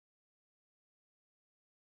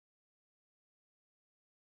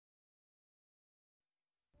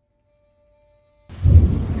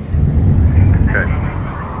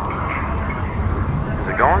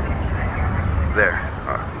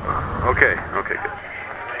Okay, good.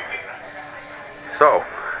 So,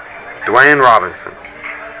 Dwayne Robinson,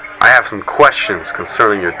 I have some questions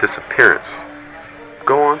concerning your disappearance.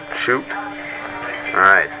 Go on, shoot.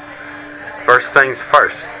 Alright. First things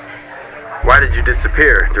first. Why did you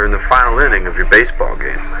disappear during the final inning of your baseball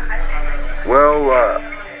game? Well,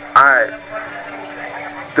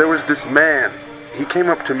 there was this man. He came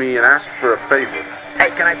up to me and asked for a favor.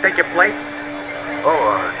 Hey, can I take your plates?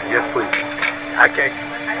 Oh, yes, please. Okay.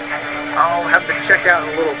 I'll have to check out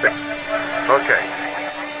in a little bit. Okay.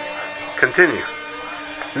 Continue.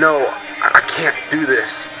 No, I can't do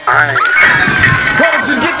this.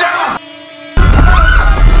 Robinson, get down!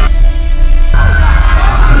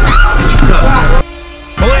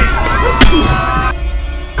 Police!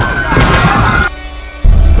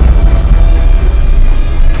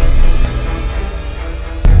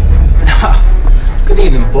 Good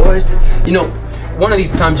evening, boys. You know, one of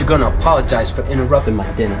these times you're gonna apologize for interrupting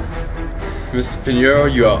my dinner. Mr.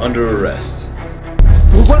 Pinheiro, you are under arrest.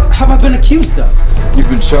 Well, what have I been accused of? You've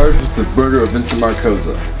been charged with the murder of Vincent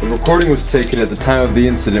Marcosa. A recording was taken at the time of the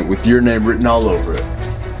incident with your name written all over it.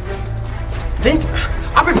 Vince,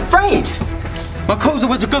 I've been framed! Marcosa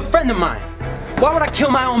was a good friend of mine. Why would I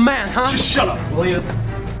kill my own man, huh? Just shut up, will you?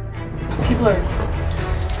 People are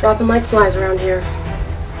dropping like flies around here.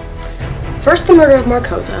 First the murder of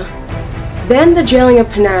Marcosa, then the jailing of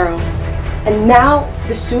Pinheiro, and now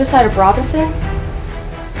the suicide of Robinson?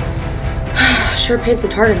 Sure paints a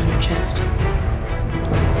target on your chest.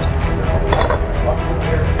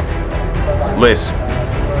 Listen,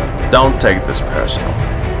 don't take this personal.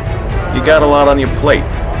 You got a lot on your plate.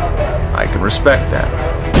 I can respect that.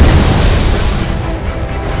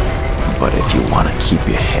 But if you want to keep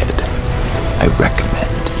your head, I recommend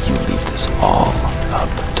you leave this all up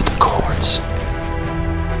to the courts.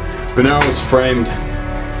 Pinheiro was framed.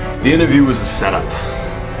 The interview was a setup.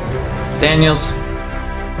 Daniels,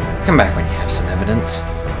 come back when you have some evidence.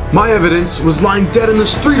 My evidence was lying dead in the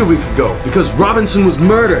street a week ago because Robinson was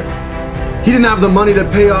murdered. He didn't have the money to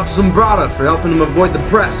pay off Zombrada for helping him avoid the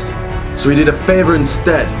press. So he did a favor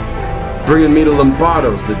instead, bringing me to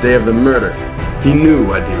Lombardo's the day of the murder. He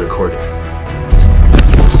knew I'd be recorded.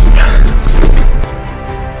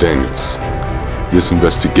 Daniels, this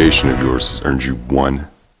investigation of yours has earned you one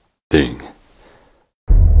thing.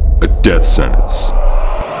 A death sentence.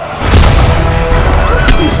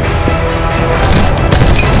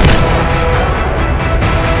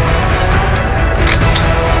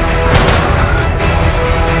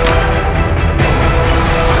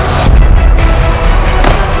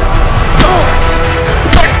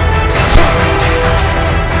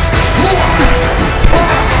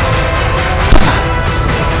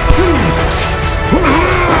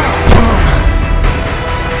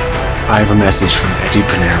 I have a message from Eddie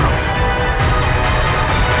Pinheiro.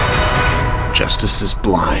 Justice is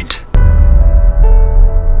blind.